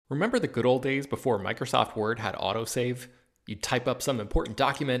Remember the good old days before Microsoft Word had autosave? You'd type up some important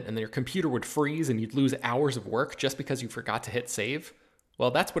document and then your computer would freeze and you'd lose hours of work just because you forgot to hit save?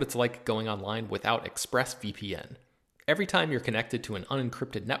 Well, that's what it's like going online without ExpressVPN. Every time you're connected to an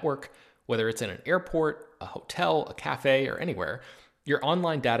unencrypted network, whether it's in an airport, a hotel, a cafe, or anywhere, your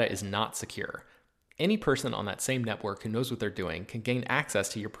online data is not secure. Any person on that same network who knows what they're doing can gain access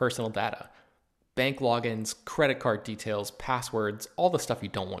to your personal data. Bank logins, credit card details, passwords, all the stuff you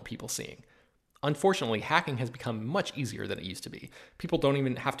don't want people seeing. Unfortunately, hacking has become much easier than it used to be. People don't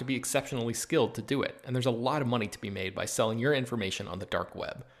even have to be exceptionally skilled to do it, and there's a lot of money to be made by selling your information on the dark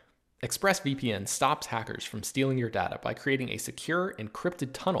web. ExpressVPN stops hackers from stealing your data by creating a secure, encrypted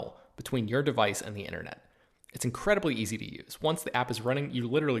tunnel between your device and the internet. It's incredibly easy to use. Once the app is running, you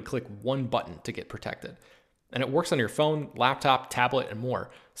literally click one button to get protected. And it works on your phone, laptop, tablet, and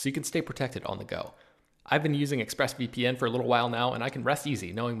more, so you can stay protected on the go. I've been using ExpressVPN for a little while now, and I can rest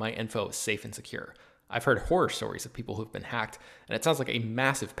easy knowing my info is safe and secure. I've heard horror stories of people who've been hacked, and it sounds like a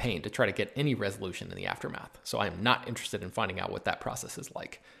massive pain to try to get any resolution in the aftermath, so I am not interested in finding out what that process is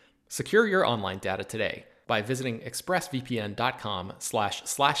like. Secure your online data today by visiting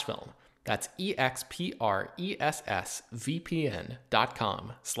expressvpn.com/film. That's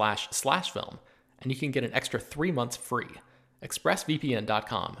expressvpn.com//film. And you can get an extra 3 months free.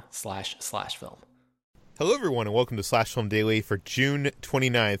 expressvpn.com//film. Hello, everyone, and welcome to Slash Film Daily for June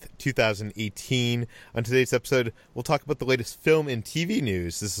 29th, 2018. On today's episode, we'll talk about the latest film and TV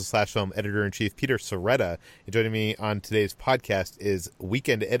news. This is Slash Film Editor-in-Chief Peter Sciretta. And joining me on today's podcast is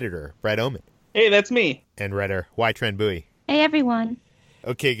Weekend Editor Brad Oman. Hey, that's me. And writer Tran Bui. Hey, everyone.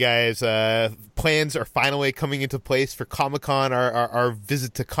 Okay, guys, plans are finally coming into place for Comic-Con, our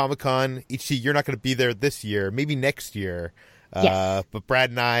visit to Comic-Con. Ichi, you're not going to be there this year, maybe next year. Yes. But Brad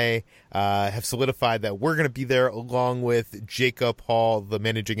and I have solidified that we're going to be there along with Jacob Hall, the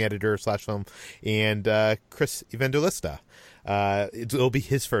managing editor / film, and Chris Evangelista. It'll be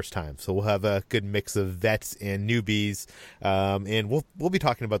his first time, so we'll have a good mix of vets and newbies, and we'll be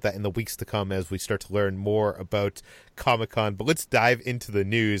talking about that in the weeks to come as we start to learn more about Comic-Con. But let's dive into the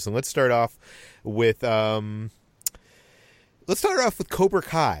news, and let's start off with Cobra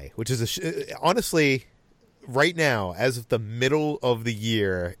Kai, which is honestly, right now, as of the middle of the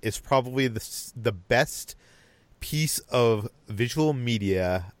year, is probably the best piece of visual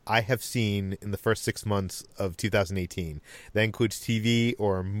media I have seen in the first 6 months of 2018. That includes TV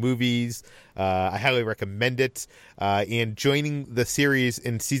or movies. I highly recommend it. And joining the series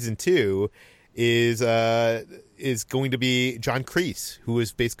in season 2 is going to be John Kreese, who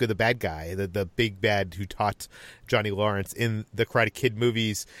is basically the bad guy, the big bad who taught Johnny Lawrence in the Karate Kid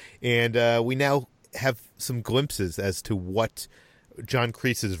movies. And we now have some glimpses as to what John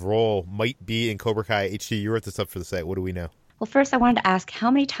Kreese's role might be in Cobra Kai. HG, you wrote this up for the site. What do we know? Well, first, I wanted to ask,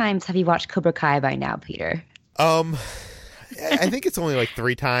 how many times have you watched Cobra Kai by now, Peter? I think it's only like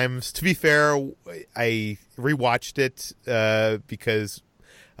 3 times. To be fair, I rewatched it because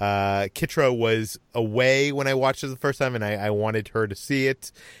Kitra was away when I watched it the first time, and I wanted her to see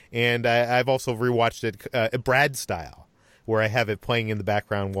it. And I've also rewatched it Brad style, where I have it playing in the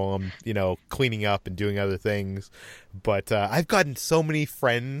background while I'm, cleaning up and doing other things. But I've gotten so many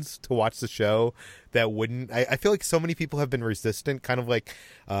friends to watch the show that wouldn't. I feel like so many people have been resistant, kind of like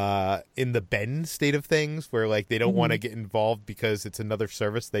in the Ben state of things, where like they don't want to get involved because it's another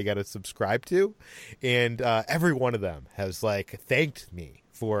service they got to subscribe to. And every one of them has thanked me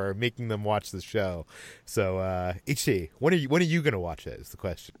for making them watch the show. So, Ichi, when are you going to watch it is the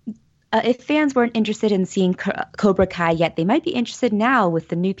question. If fans weren't interested in seeing Cobra Kai yet, they might be interested now with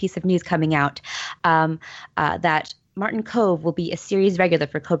the new piece of news coming out that Martin Kove will be a series regular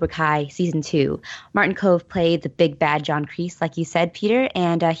for Cobra Kai Season 2. Martin Kove played the big bad John Kreese, like you said, Peter,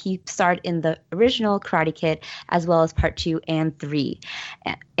 and he starred in the original Karate Kid as well as Part 2 and 3.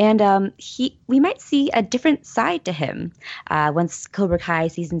 And we might see a different side to him once Cobra Kai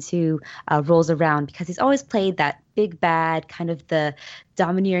Season 2 rolls around, because he's always played that big bad, kind of the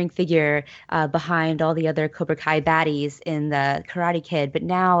domineering figure behind all the other Cobra Kai baddies in the Karate Kid. But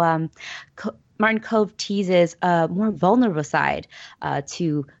now Martin Kove teases a more vulnerable side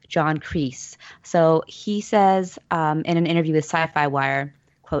to John Kreese. So he says in an interview with Sci-Fi Wire,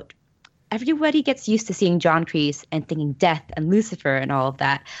 quote, "Everybody gets used to seeing John Kreese and thinking death and Lucifer and all of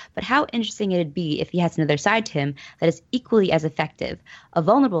that, but how interesting it'd be if he has another side to him that is equally as effective, a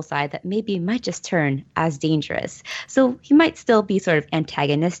vulnerable side that maybe might just turn as dangerous." So he might still be sort of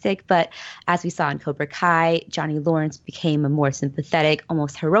antagonistic, but as we saw in Cobra Kai, Johnny Lawrence became a more sympathetic,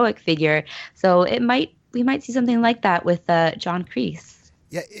 almost heroic figure. So we might see something like that with John Kreese.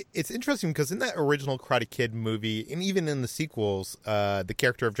 Yeah, it's interesting because in that original Karate Kid movie, and even in the sequels, the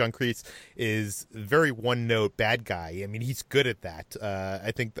character of John Kreese is very one-note bad guy. I mean, he's good at that.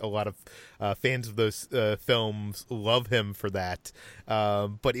 I think a lot of fans of those films love him for that.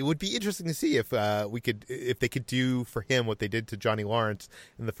 But it would be interesting to see if they could do for him what they did to Johnny Lawrence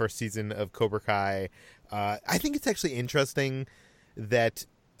in the first season of Cobra Kai. I think it's actually interesting that.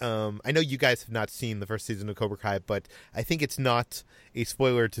 I know you guys have not seen the first season of Cobra Kai, but I think it's not a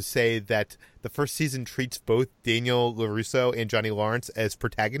spoiler to say that the first season treats both Daniel LaRusso and Johnny Lawrence as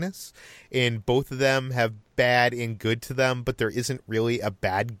protagonists, and both of them have bad and good to them, but there isn't really a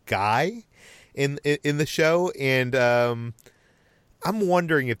bad guy in the show, and I'm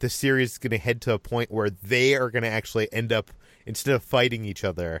wondering if the series is going to head to a point where they are going to actually end up, instead of fighting each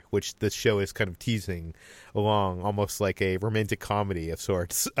other, which this show is kind of teasing along, almost like a romantic comedy of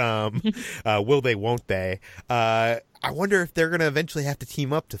sorts. Will they, won't they? I wonder if they're going to eventually have to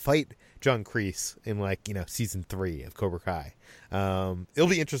team up to fight John Kreese in season 3 of Cobra Kai. It'll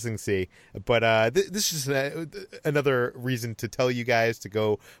be interesting to see, but this is another reason to tell you guys to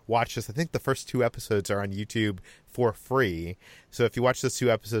go watch this. I think the first 2 episodes are on YouTube for free, so if you watch those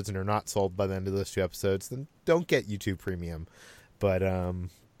 2 episodes and are not sold by the end of those 2 episodes, then don't get YouTube Premium. But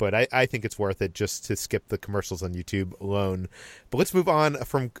I think it's worth it just to skip the commercials on YouTube alone. But let's move on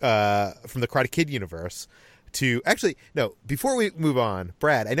from the Karate Kid universe to, actually, no, before we move on,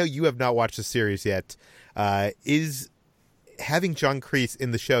 Brad, I know you have not watched the series yet. Is having John Kreese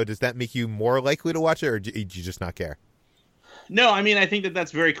in the show, does that make you more likely to watch it, or do you just not care? No, I mean, I think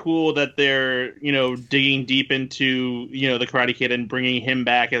that's very cool that they're, digging deep into, the Karate Kid and bringing him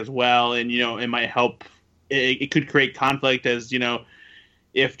back as well. And, it might help. It could create conflict as,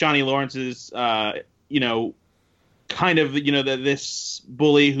 if Johnny Lawrence is, kind of, this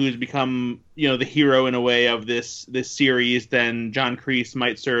bully who's become, the hero in a way of this series, then John Kreese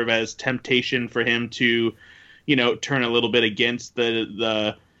might serve as temptation for him to, turn a little bit against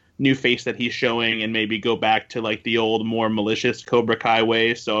the new face that he's showing and maybe go back to like the old, more malicious Cobra Kai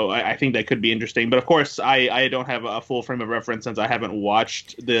way. So I think that could be interesting. But of course, I don't have a full frame of reference since I haven't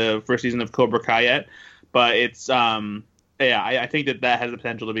watched the first season of Cobra Kai yet. But it's, I think that has the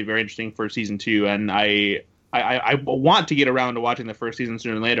potential to be very interesting for season 2. And I want to get around to watching the first season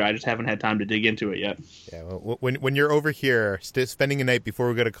sooner than later. I just haven't had time to dig into it yet. Yeah, well, when you're over here spending a night before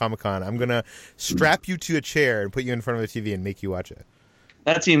we go to Comic-Con, I'm going to strap you to a chair and put you in front of the TV and make you watch it.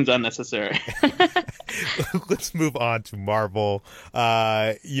 That seems unnecessary. Let's move on to Marvel.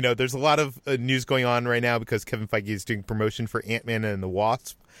 There's a lot of news going on right now because Kevin Feige is doing promotion for Ant-Man and the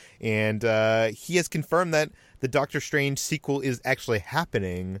Wasp. And he has confirmed that the Doctor Strange sequel is actually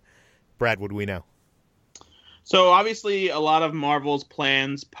happening. Brad, what do we know? So obviously a lot of Marvel's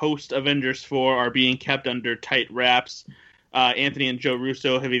plans post Avengers 4 are being kept under tight wraps. Anthony and Joe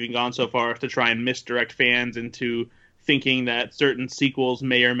Russo have even gone so far as to try and misdirect fans into thinking that certain sequels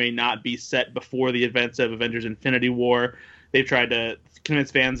may or may not be set before the events of Avengers Infinity War. They've tried to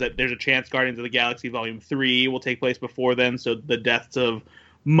convince fans that there's a chance Guardians of the Galaxy Volume 3 will take place before then, so the deaths of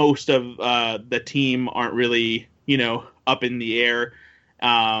most of the team aren't really, up in the air.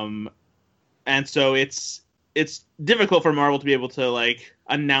 And so it's difficult for Marvel to be able to,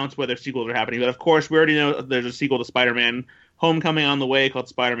 announce whether sequels are happening. But, of course, we already know there's a sequel to Spider-Man Homecoming on the way called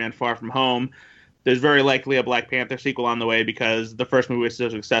Spider-Man Far From Home. There's very likely a Black Panther sequel on the way because the first movie was so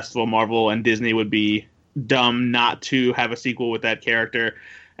successful, Marvel and Disney would be dumb not to have a sequel with that character.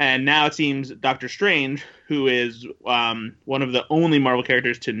 And now it seems Doctor Strange, who is one of the only Marvel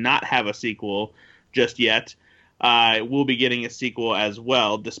characters to not have a sequel just yet, will be getting a sequel as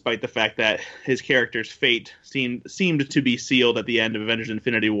well, despite the fact that his character's fate seemed to be sealed at the end of Avengers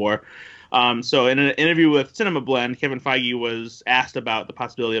Infinity War. So in an interview with Cinema Blend, Kevin Feige was asked about the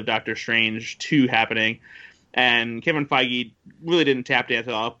possibility of Doctor Strange 2 happening. And Kevin Feige really didn't tap dance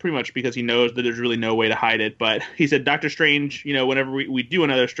at all, pretty much because he knows that there's really no way to hide it. But he said Doctor Strange, whenever we do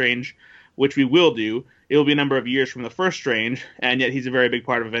another Strange, which we will do, it will be a number of years from the first Strange, and yet he's a very big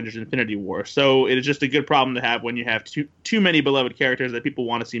part of Avengers Infinity War. So it is just a good problem to have when you have too many beloved characters that people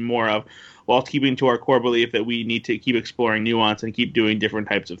want to see more of, while keeping to our core belief that we need to keep exploring nuance and keep doing different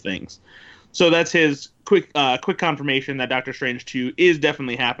types of things. So that's his quick confirmation that Doctor Strange 2 is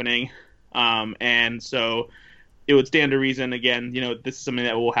definitely happening. And so it would stand to reason, again, this is something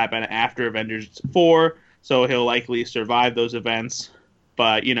that will happen after Avengers 4, so he'll likely survive those events.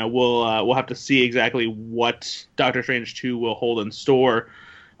 But, we'll have to see exactly what Doctor Strange 2 will hold in store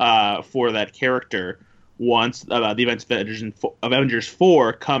for that character once the events of Avengers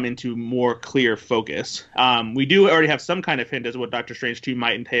 4 come into more clear focus. We do already have some kind of hint as to what Doctor Strange 2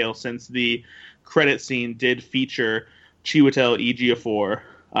 might entail, since the credit scene did feature Chiwetel Ejiofor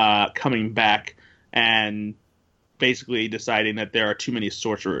coming back and basically deciding that there are too many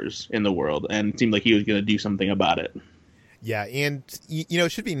sorcerers in the world, and it seemed like he was going to do something about it. Yeah, and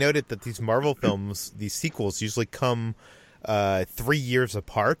it should be noted that these Marvel films, these sequels, usually come 3 years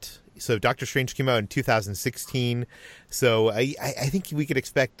apart. So Doctor Strange came out in 2016. So I think we could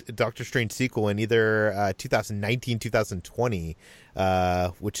expect a Doctor Strange sequel in either 2019, 2020,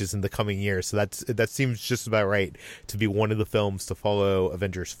 which is in the coming year. So that seems just about right to be one of the films to follow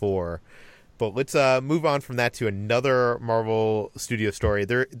Avengers 4. But let's move on from that to another Marvel Studio story.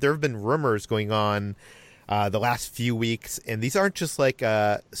 There have been rumors going on the last few weeks, and these aren't just like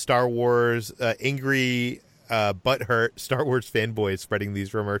Star Wars angry butthurt Star Wars fanboys spreading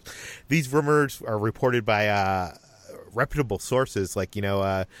these rumors. These rumors are reported by reputable sources like,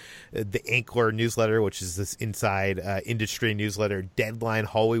 the Ankler newsletter, which is this inside industry newsletter. Deadline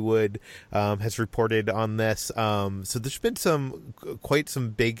Hollywood has reported on this. So there's been quite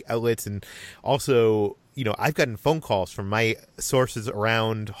some big outlets, and also, I've gotten phone calls from my sources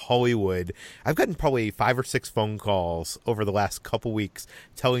around Hollywood. I've gotten probably 5 or 6 phone calls over the last couple weeks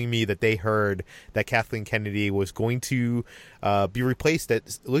telling me that they heard that Kathleen Kennedy was going to be replaced at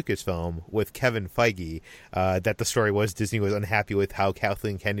Lucasfilm with Kevin Feige, that the story was Disney was unhappy with how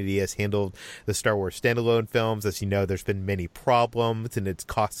Kathleen Kennedy has handled the Star Wars standalone films. As you know, there's been many problems, and it's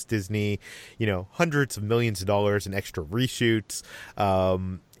cost Disney, hundreds of millions of dollars in extra reshoots.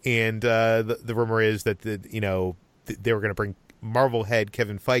 And the rumor is that they were going to bring Marvel head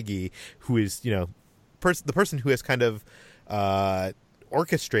Kevin Feige, who is the person who has kind of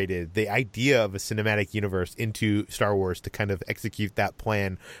orchestrated the idea of a cinematic universe into Star Wars to kind of execute that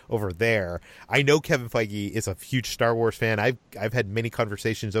plan over there. I know Kevin Feige is a huge Star Wars fan. I've had many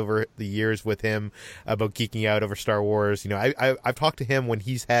conversations over the years with him about geeking out over Star Wars. I've talked to him when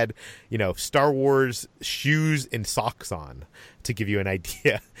he's had Star Wars shoes and socks on, to give you an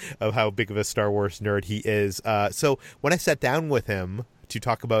idea of how big of a Star Wars nerd he is. So when I sat down with him to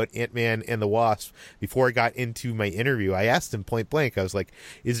talk about Ant-Man and the Wasp, before I got into my interview, I asked him point blank, I was like,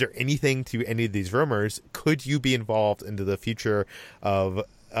 is there anything to any of these rumors? Could you be involved into the future of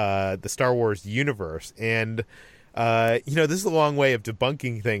the Star Wars universe? And this is a long way of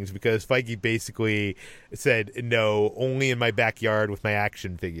debunking things, because Feige basically said, no, only in my backyard with my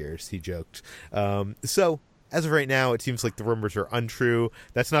action figures, he joked. So as of right now, it seems like the rumors are untrue.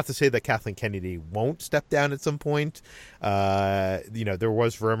 That's not to say that Kathleen Kennedy won't step down at some point. There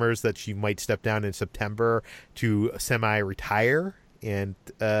was rumors that she might step down in September to semi-retire, and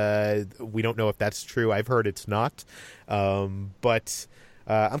we don't know if that's true. I've heard it's not. But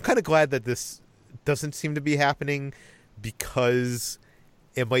I'm kind of glad that this doesn't seem to be happening, because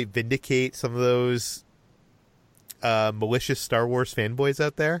it might vindicate some of those malicious Star Wars fanboys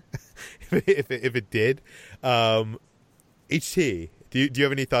out there. if it did. HT, do you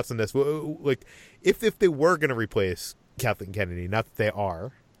have any thoughts on this? Like, if they were going to replace Kathleen Kennedy, not that they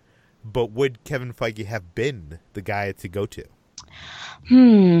are, but would Kevin Feige have been the guy to go to?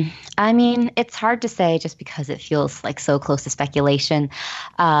 I mean, it's hard to say just because it feels like so close to speculation.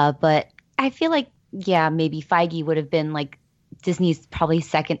 But I feel like, yeah, maybe Feige would have been like Disney's probably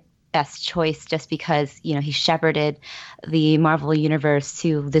second best choice, just because, he shepherded the Marvel universe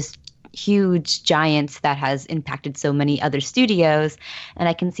to this huge giant that has impacted so many other studios. And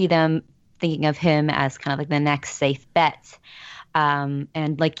I can see them thinking of him as kind of like the next safe bet.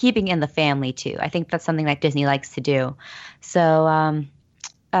 And like keeping in the family too. I think that's something that Disney likes to do. So,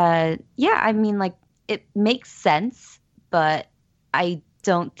 yeah, I mean, like, it makes sense, but I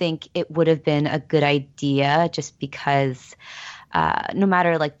don't think it would have been a good idea, just because no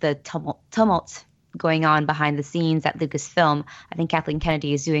matter like the tumult going on behind the scenes at Lucasfilm, I think Kathleen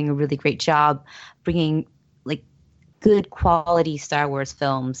Kennedy is doing a really great job bringing like good quality Star Wars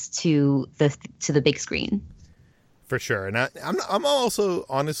films to the big screen. For sure. And I'm also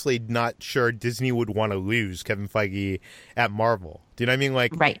honestly not sure Disney would want to lose Kevin Feige at Marvel. Do you know what I mean?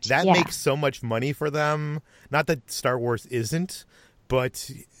 Like, right. That Yeah. makes so much money for them. Not that Star Wars isn't, but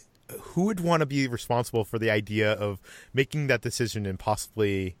who would want to be responsible for the idea of making that decision and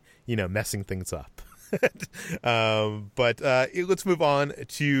possibly, messing things up? But let's move on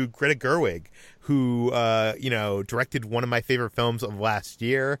to Greta Gerwig, who, directed one of my favorite films of last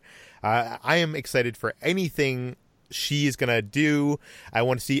year. I am excited for anything she's going to do. I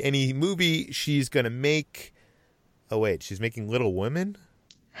want to see any movie she's going to make. Oh, wait, she's making Little Women?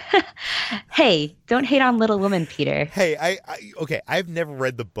 Hey, don't hate on Little Women, Peter. Hey, okay, I've never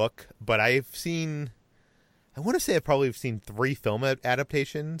read the book, but I want to say I've probably seen 3 film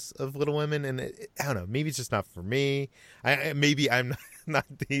adaptations of Little Women, and I don't know, maybe it's just not for me. Maybe I'm not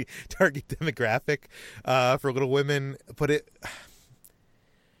the target demographic for Little Women. But it,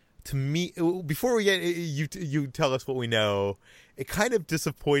 to me, before we get you tell us what we know, it kind of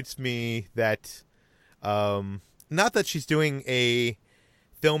disappoints me that not that she's doing a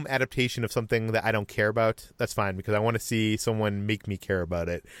film adaptation of something that I don't care about. That's fine, because I want to see someone make me care about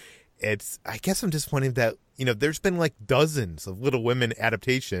it. I guess I'm disappointed that, there's been like dozens of Little Women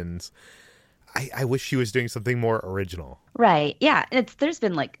adaptations. I wish she was doing something more original. Right. Yeah. There's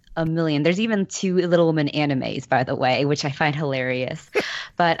been like a million. There's even 2 Little Women animes, by the way, which I find hilarious.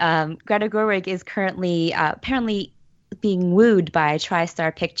 But Greta Gerwig is currently apparently being wooed by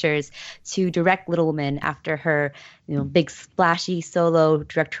TriStar Pictures to direct Little Women after her, big splashy solo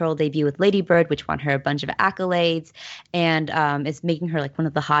directorial debut with Lady Bird, which won her a bunch of accolades, and is making her like one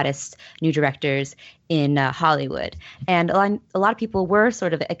of the hottest new directors in Hollywood. And a lot of people were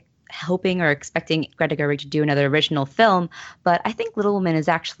sort of hoping or expecting Greta Gerwig to do another original film, but I think Little Women is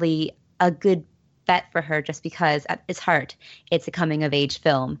actually a good bet for her, just because at its heart it's a coming of age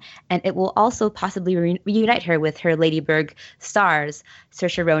film, and it will also possibly reunite her with her Lady Bird stars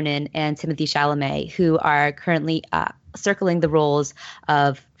Saoirse Ronan and Timothée Chalamet, who are currently circling the roles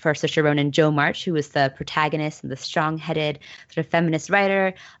of, for Saoirse Ronan, Jo March, who is the protagonist and the strong-headed sort of feminist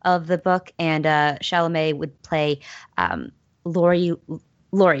writer of the book, and Chalamet would play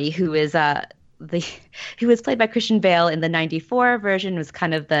Laurie, who is who was played by Christian Bale in the '94 version, was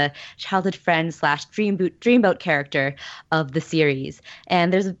kind of the childhood friend / dreamboat character of the series.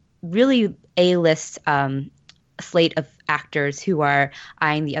 And there's a really A-list slate of actors who are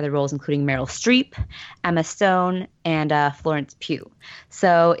eyeing the other roles, including Meryl Streep, Emma Stone, and Florence Pugh.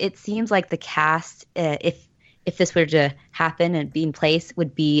 So it seems like the cast, if this were to happen and be in place,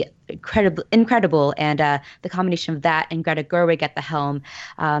 would be incredible. And the combination of that and Greta Gerwig at the helm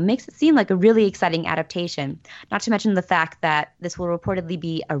makes it seem like a really exciting adaptation. Not to mention the fact that this will reportedly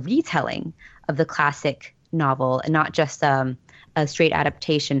be a retelling of the classic novel and not just a straight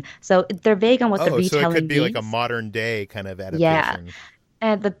adaptation. So they're vague on what the retelling so it could be means. Like a modern day kind of adaptation. Yeah.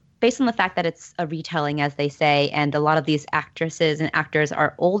 And based on the fact that it's a retelling, as they say, and a lot of these actresses and actors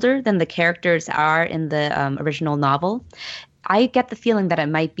are older than the characters are in the original novel, I get the feeling that it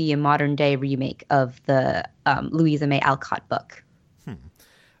might be a modern day remake of the Louisa May Alcott book.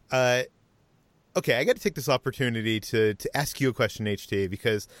 Okay, I got to take this opportunity to ask you a question, HT,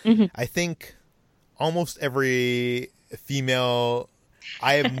 because I think almost every female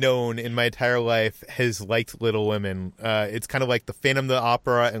I have known in my entire life has liked Little Women. It's kind of like the Phantom of the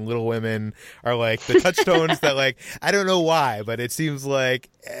Opera and Little Women are like the touchstones that, like, I don't know why, but it seems like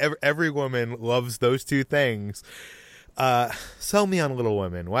every woman loves those two things. Sell me on Little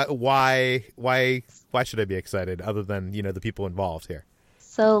Women. Why should I be excited other than, the people involved here?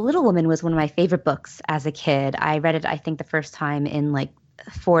 So Little Women was one of my favorite books as a kid. I read it, I think, the first time in like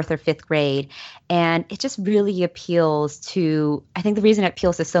 4th or 5th grade. And it just really appeals to, I think the reason it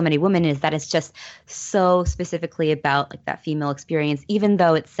appeals to so many women is that it's just so specifically about like that female experience, even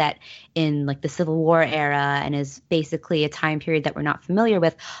though it's set in like the Civil War era and is basically a time period that we're not familiar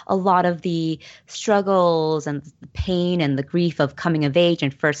with. A lot of the struggles and the pain and the grief of coming of age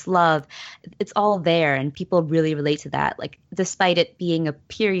and first love, it's all there, and people really relate to that. Like, despite it being a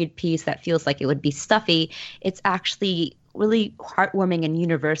period piece that feels like it would be stuffy, it's actually really heartwarming and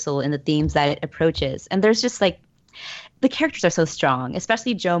universal in the themes that it approaches. And there's just like, the characters are so strong,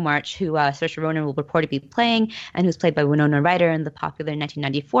 especially Jo March, who Saoirse Ronan will reportedly be playing, and who's played by Winona Ryder in the popular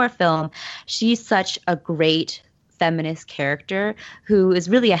 1994 film. She's such a great feminist character who is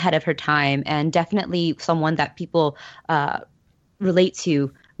really ahead of her time, and definitely someone that people relate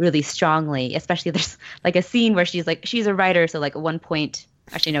to really strongly. Especially there's like a scene where she's a writer, so like at one point,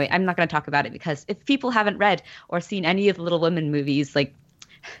 actually, no, wait, I'm not going to talk about it, because if people haven't read or seen any of the Little Women movies, like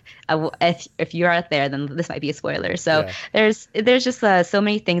if you're out there, then this might be a spoiler. So there's just so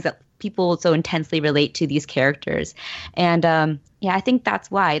many things that people so intensely relate to these characters. And I think that's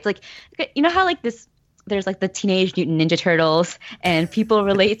why. It's like, you know how like there's like the Teenage Mutant Ninja Turtles, and people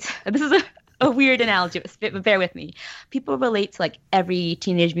relate. This is a weird analogy, but bear with me. People relate to like every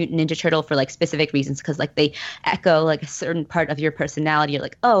Teenage Mutant Ninja Turtle for like specific reasons, because like they echo like a certain part of your personality. You're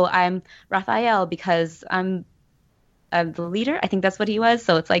like, oh, I'm Raphael because I'm the leader. I think that's what he was.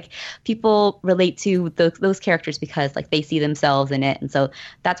 So it's like people relate to those characters because like they see themselves in it. And so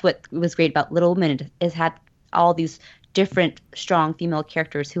that's what was great about Little Women, is had all these different strong female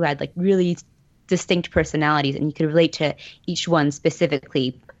characters who had like really distinct personalities, and you could relate to each one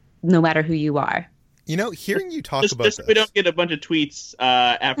specifically, no matter who you are. Hearing you talk about this, we don't get a bunch of tweets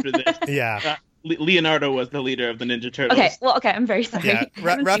after this. Yeah. Leonardo was the leader of the Ninja Turtles. Okay, I'm very sorry. Yeah,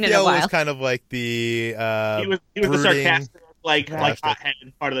 Raphael was kind of like the he was the sarcastic like Fantastic. hothead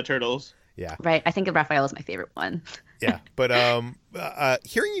part of the Turtles. Yeah. Right. I think Raphael is my favorite one. Yeah, but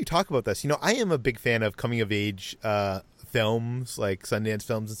hearing you talk about this, I am a big fan of coming of age films, like Sundance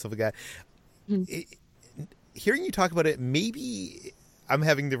films and stuff like that. Hearing you talk about it, maybe I'm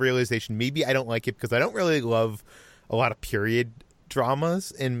having the realization maybe I don't like it because I don't really love a lot of period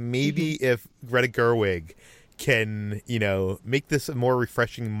dramas, and maybe if Greta Gerwig can, make this a more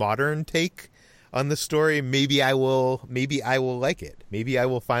refreshing modern take on the story, maybe I will like it. Maybe I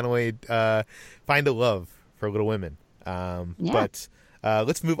will finally find a love for Little Women. But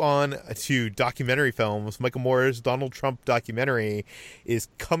let's move on to documentary films. Michael Moore's Donald Trump documentary is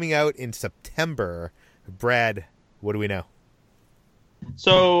coming out in September. Brad, what do we know?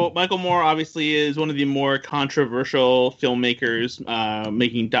 So Michael Moore obviously is one of the more controversial filmmakers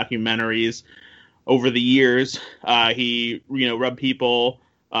making documentaries over the years. He rubbed people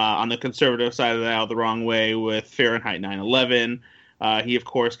on the conservative side of the aisle the wrong way with Fahrenheit 9/11. He, of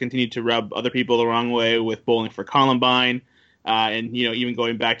course, continued to rub other people the wrong way with Bowling for Columbine, and even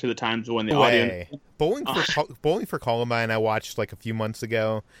going back to the times when the audience. Bowling for Columbine, I watched like a few months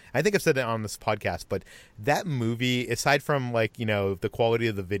ago. I think I've said it on this podcast, but that movie, aside from the quality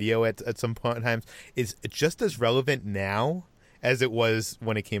of the video at some point in times, is just as relevant now as it was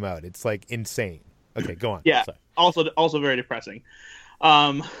when it came out. It's like insane. Okay, go on. Yeah, sorry. also very depressing.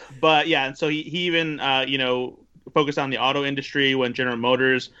 But yeah, and so he even focused on the auto industry when General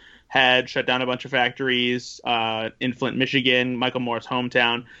Motors had shut down a bunch of factories in Flint, Michigan, Michael Moore's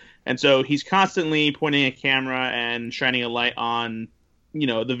hometown. And so he's constantly pointing a camera and shining a light on,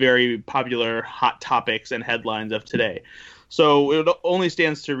 the very popular hot topics and headlines of today. So it only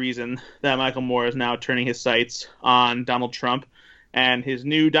stands to reason that Michael Moore is now turning his sights on Donald Trump. And his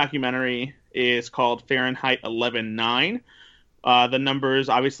new documentary is called Fahrenheit 11/9. The numbers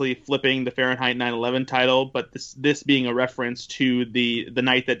obviously flipping the Fahrenheit 9/11 title, but this being a reference to the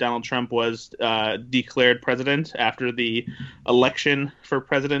night that Donald Trump was declared president after the election for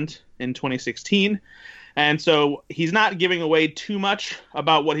president in 2016. And so he's not giving away too much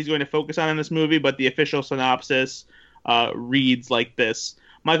about what he's going to focus on in this movie, but the official synopsis reads like this.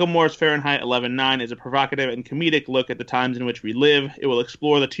 Michael Moore's Fahrenheit 11/9 is a provocative and comedic look at the times in which we live. It will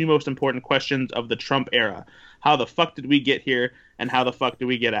explore the two most important questions of the Trump era. How the fuck did we get here, and how the fuck do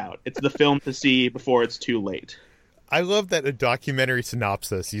we get out? It's the film to see before it's too late. I love that a documentary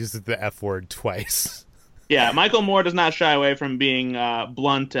synopsis uses the F word twice. Yeah, Michael Moore does not shy away from being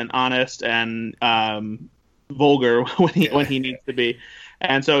blunt and honest and vulgar when he needs to be.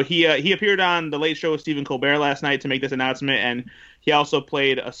 And so he appeared on The Late Show with Stephen Colbert last night to make this announcement, and he also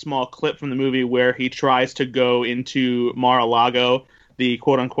played a small clip from the movie where he tries to go into Mar-a-Lago, the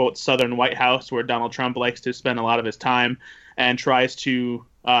quote-unquote Southern White House, where Donald Trump likes to spend a lot of his time, and tries to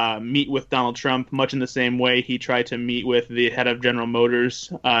meet with Donald Trump, much in the same way he tried to meet with the head of General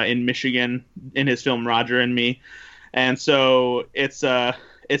Motors in Michigan in his film Roger and Me. And so it's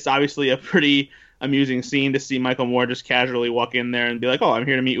obviously a pretty amusing scene to see Michael Moore just casually walk in there and be like, "Oh, I'm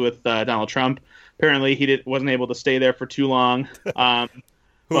here to meet with Donald Trump." Apparently, he wasn't able to stay there for too long.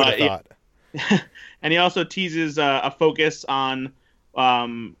 Who would have thought? And he also teases a focus on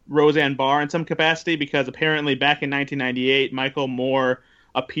Roseanne Barr in some capacity, because apparently back in 1998, Michael Moore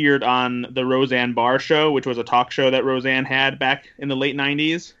appeared on the Roseanne Barr show, which was a talk show that Roseanne had back in the late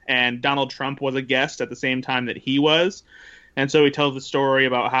 90s, and Donald Trump was a guest at the same time that he was. And so he tells the story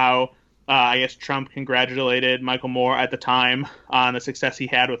about how I guess Trump congratulated Michael Moore at the time on the success he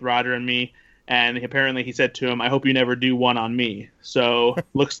had with Roger and Me. And apparently he said to him, "I hope you never do one on me." So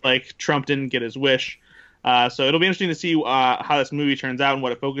looks like Trump didn't get his wish. So it'll be interesting to see how this movie turns out and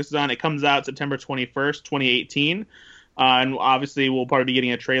what it focuses on. It comes out September 21st, 2018. And obviously we'll probably be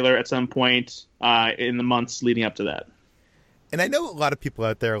getting a trailer at some point in the months leading up to that. And I know a lot of people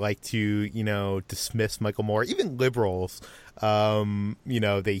out there like to, dismiss Michael Moore, even liberals.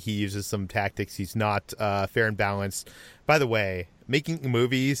 He uses some tactics. He's not fair and balanced. By the way, making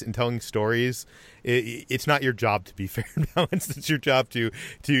movies and telling stories, it's not your job to be fair and balanced. It's your job to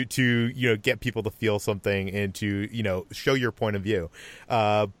get people to feel something and to, show your point of view.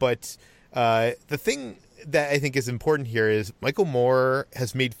 But the thing that I think is important here is Michael Moore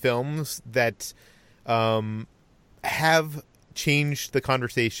has made films that have changed the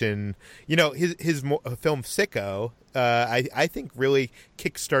conversation. His film Sicko I think really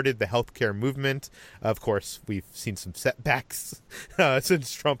kickstarted the healthcare movement. Of course, we've seen some setbacks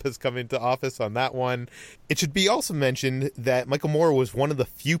since Trump has come into office on that one. It should be also mentioned that Michael Moore was one of the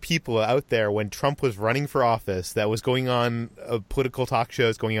few people out there when Trump was running for office that was going on political talk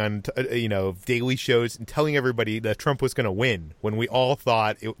shows, going on daily shows, and telling everybody that Trump was going to win when we all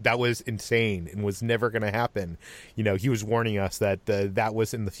thought that was insane and was never going to happen. He was warning us that that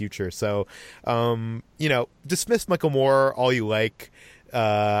was in the future. So, dismiss Michael Moore all you like.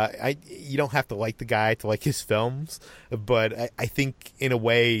 You don't have to like the guy to like his films, but I think in a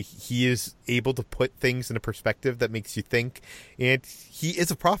way he is able to put things in a perspective that makes you think, and he is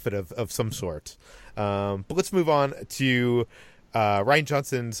a prophet of some sort. But let's move on to Rian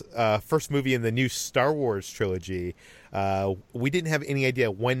Johnson's first movie in the new Star Wars trilogy. We didn't have any idea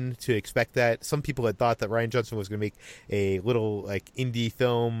when to expect that. Some people had thought that Rian Johnson was going to make a little indie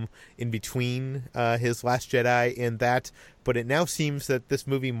film in between his Last Jedi and that, but it now seems that this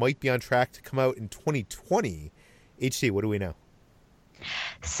movie might be on track to come out in 2020. HC, what do we know?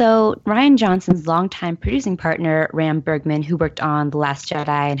 So Rian Johnson's longtime producing partner, Ram Bergman, who worked on The Last Jedi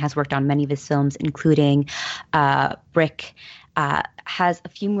and has worked on many of his films, including Brick, has a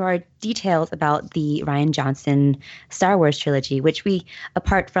few more details about the Rian Johnson Star Wars trilogy, which we,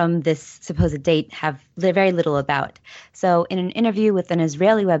 apart from this supposed date, have very little about. So in an interview with an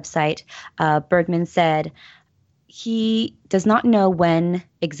Israeli website, Bergman said he does not know when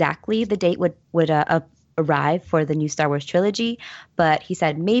exactly the date would arrive for the new Star Wars trilogy, but he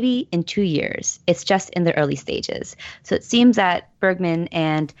said maybe in 2 years. It's just in the early stages. So it seems that Bergman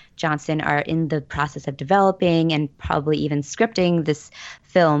and Johnson are in the process of developing and probably even scripting this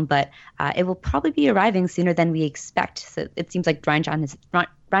film, but it will probably be arriving sooner than we expect. So it seems like Rian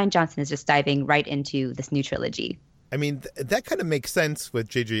Johnson is just diving right into this new trilogy. I mean, that kind of makes sense with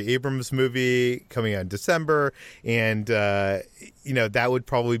J.J. Abrams' movie coming out in December, and, that would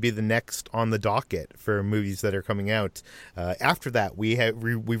probably be the next on the docket for movies that are coming out. After that, we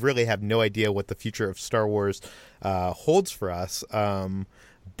really have no idea what the future of Star Wars holds for us.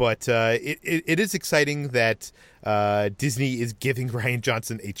 But it is exciting that Disney is giving Rian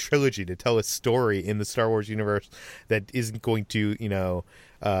Johnson a trilogy to tell a story in the Star Wars universe that isn't going to,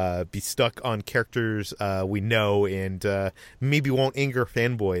 be stuck on characters we know, and maybe won't anger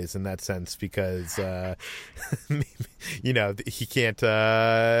fanboys in that sense because, he can't,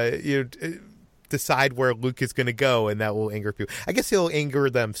 decide where Luke is going to go, and that will anger people. I guess he'll anger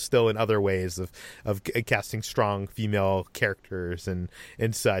them still in other ways of casting strong female characters and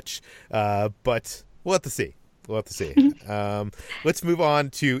such. But we'll have to see. Let's move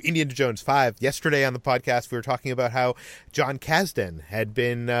on to Indiana Jones 5. Yesterday on the podcast, we were talking about how John Kasdan had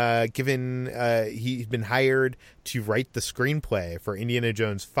been he'd been hired to write the screenplay for Indiana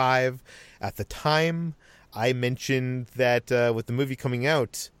Jones 5. At the time, I mentioned that with the movie coming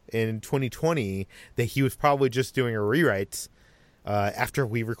out in 2020, that he was probably just doing a rewrite. After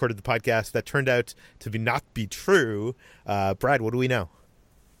we recorded the podcast, that turned out to not be true. Brad, what do we know?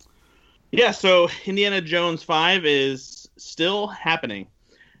 Yeah, so Indiana Jones 5 is still happening,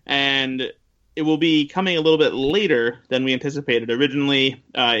 and it will be coming a little bit later than we anticipated. Originally,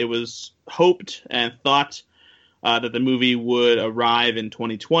 it was hoped and thought that the movie would arrive in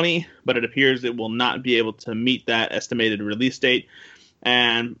 2020, but it appears it will not be able to meet that estimated release date.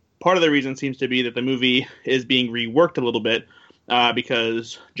 And part of the reason seems to be that the movie is being reworked a little bit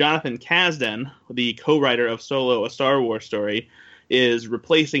because Jonathan Kasdan, the co-writer of Solo, A Star Wars Story, is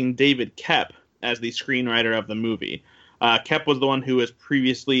replacing David Koepp as the screenwriter of the movie. Koepp was the one who was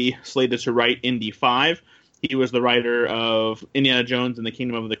previously slated to write Indy 5. He was the writer of Indiana Jones and the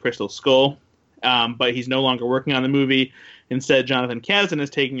Kingdom of the Crystal Skull, but he's no longer working on the movie. Instead, Jonathan Kasdan is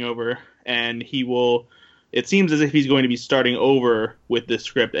taking over, and it seems as if he's going to be starting over with this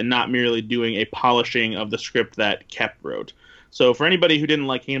script and not merely doing a polishing of the script that Koepp wrote. So for anybody who didn't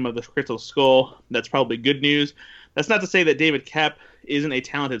like Kingdom of the Crystal Skull, that's probably good news. That's not to say that David Koepp isn't a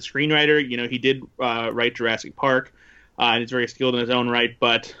talented screenwriter. He did write Jurassic Park, and he's very skilled in his own right.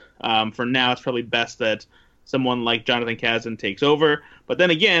 But for now, it's probably best that someone like Jonathan Kasdan takes over. But then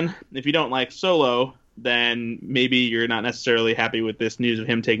again, if you don't like Solo, then maybe you're not necessarily happy with this news of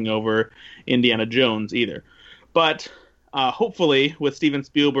him taking over Indiana Jones either. But hopefully, with Steven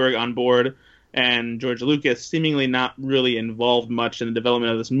Spielberg on board and George Lucas seemingly not really involved much in the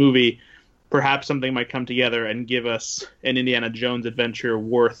development of this movie, perhaps something might come together and give us an Indiana Jones adventure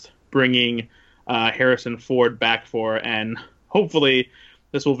worth bringing Harrison Ford back for. And hopefully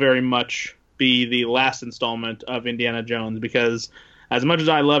this will very much be the last installment of Indiana Jones, because as much as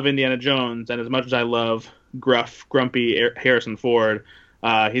I love Indiana Jones and as much as I love grumpy Harrison Ford,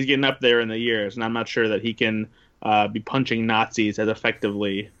 he's getting up there in the years, and I'm not sure that he can be punching Nazis as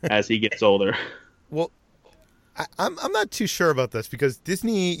effectively as he gets older. Well, I'm not too sure about this because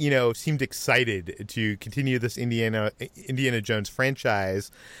Disney, seemed excited to continue this Indiana Jones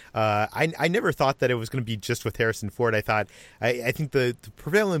franchise. I never thought that it was going to be just with Harrison Ford. I think the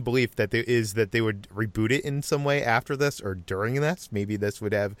prevailing belief that they would reboot it in some way after this or during this. Maybe this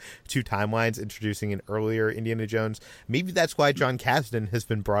would have two timelines, introducing an earlier Indiana Jones. Maybe that's why John Kasdan has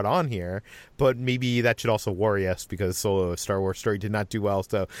been brought on here. But maybe that should also worry us because Solo: A Star Wars Story did not do well.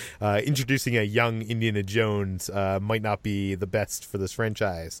 So introducing a young Indiana Jones might not be the best for this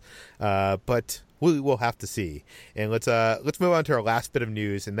franchise, but we'll have to see. And let's move on to our last bit of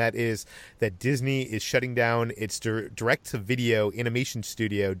news, and that is that Disney is shutting down its direct-to-video animation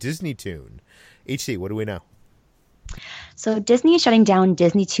studio, DisneyToon. HC, what do we know? So Disney is shutting down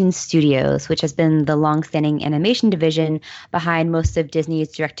DisneyToon Studios, which has been the long-standing animation division behind most of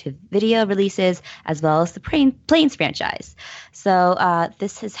Disney's direct-to-video releases, as well as the Planes franchise. So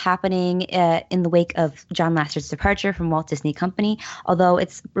this is happening in the wake of John Lasseter's departure from Walt Disney Company, although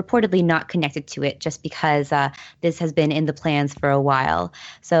it's reportedly not connected to it just because this has been in the plans for a while.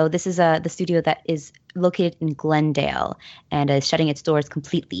 So this is the studio that is located in Glendale and is shutting its doors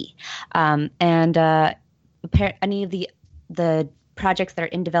completely. Any of the projects that are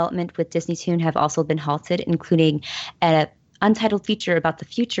in development with DisneyToon have also been halted, including an untitled feature about the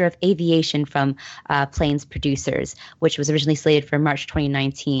future of aviation from Planes producers, which was originally slated for March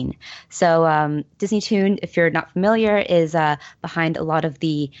 2019. So DisneyToon, if you're not familiar, is behind a lot of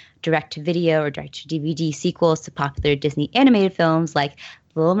the direct-to-video or direct-to-DVD sequels to popular Disney animated films like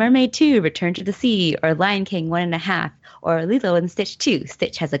Little Mermaid 2, Return to the Sea, or Lion King 1.5, or Lilo and Stitch 2,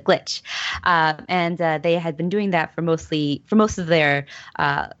 Stitch Has a Glitch. And they had been doing that for most of their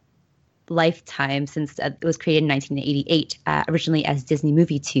lifetime since it was created in 1988, originally as Disney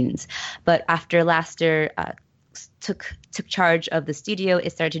Movie Tunes. But after Lasseter took charge of the studio,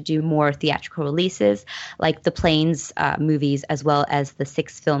 it started to do more theatrical releases like the Planes movies, as well as the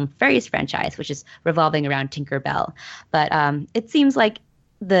 6-film Fairies franchise, which is revolving around Tinker Bell. But it seems like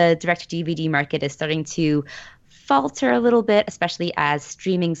the direct-to-DVD market is starting to falter a little bit, especially as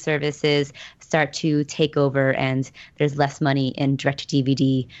streaming services start to take over and there's less money in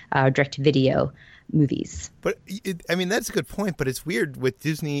direct-to-DVD, direct-to-video movies. But that's a good point, but it's weird with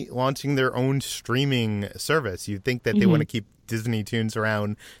Disney launching their own streaming service. You'd think that they want to keep Disney Tunes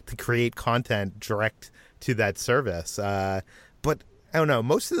around to create content direct to that service. But I don't know.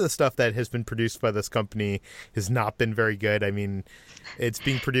 Most of the stuff that has been produced by this company has not been very good. I mean, it's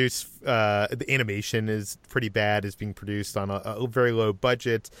being produced, the animation is pretty bad. It's being produced on a very low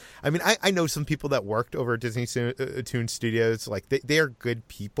budget. I mean, I know some people that worked over at Disney Toon Studios. Like, they are good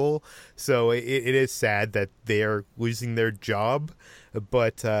people. So it is sad that they are losing their job.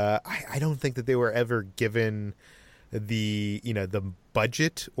 But I don't think that they were ever given the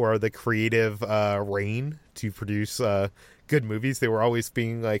budget or the creative reign to produce good movies. They were always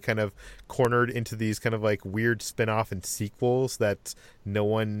being like kind of cornered into these kind of like weird spin-off and sequels that no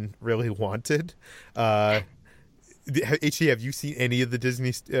one really wanted. HC, have you seen any of the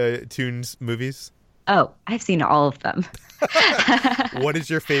Disney Toons movies? Oh, I've seen all of them. What is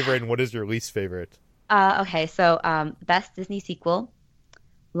your favorite and what is your least favorite? Okay, so best Disney sequel,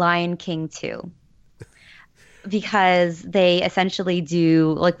 Lion King 2. Because they essentially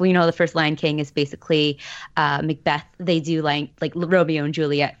do, like, the first Lion King is basically Macbeth. They do like Romeo and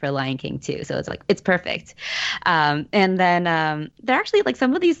Juliet for Lion King too. So it's perfect. And then they're actually, like,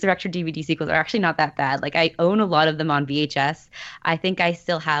 some of these direct-to-DVD sequels are actually not that bad. Like, I own a lot of them on VHS. I think I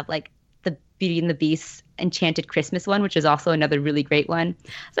still have like the Beauty and the Beast Enchanted Christmas one, which is also another really great one.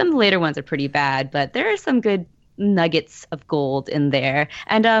 Some of the later ones are pretty bad, but there are some good nuggets of gold in there.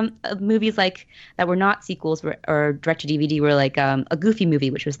 And movies like that were not sequels or direct-to-DVD were like a Goofy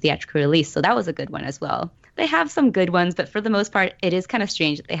movie, which was theatrically released. So that was a good one as well. They have some good ones, but for the most part, it is kind of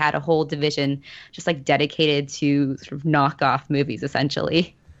strange that they had a whole division just like dedicated to sort of knockoff movies,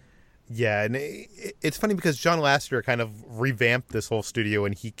 essentially. Yeah, and it's funny because John Lasseter kind of revamped this whole studio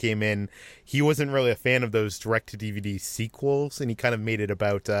when he came in. He wasn't really a fan of those direct-to-DVD sequels, and he kind of made it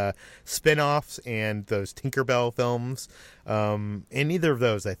about spin-offs and those Tinkerbell films. And neither of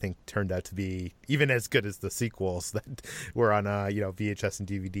those, I think, turned out to be even as good as the sequels that were on VHS and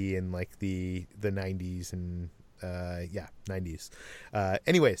DVD in like the 90s and 90s.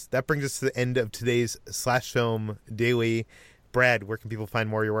 Anyways, that brings us to the end of today's Slash Film Daily. Brad, where can people find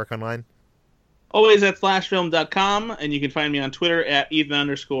more of your work online? Always at slashfilm.com, and you can find me on Twitter at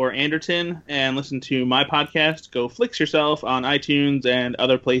Ethan_Anderton, and listen to my podcast, Go Flix Yourself, on iTunes and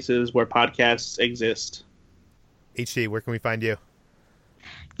other places where podcasts exist. HC, where can we find you?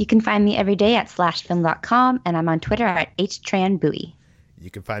 You can find me every day at slashfilm.com, and I'm on Twitter at htranbui. You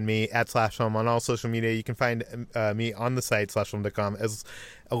can find me at /film on all social media. You can find me on the site /film.com,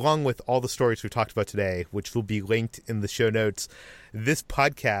 along with all the stories we talked about today, which will be linked in the show notes. This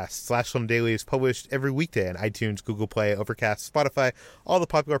podcast, /Film Daily, is published every weekday on iTunes, Google Play, Overcast, Spotify, all the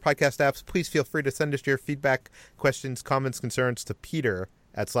popular podcast apps. Please feel free to send us your feedback, questions, comments, concerns to Peter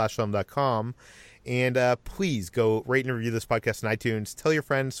at /film.com. And please go rate and review this podcast on iTunes. Tell your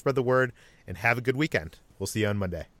friends, spread the word, and have a good weekend. We'll see you on Monday.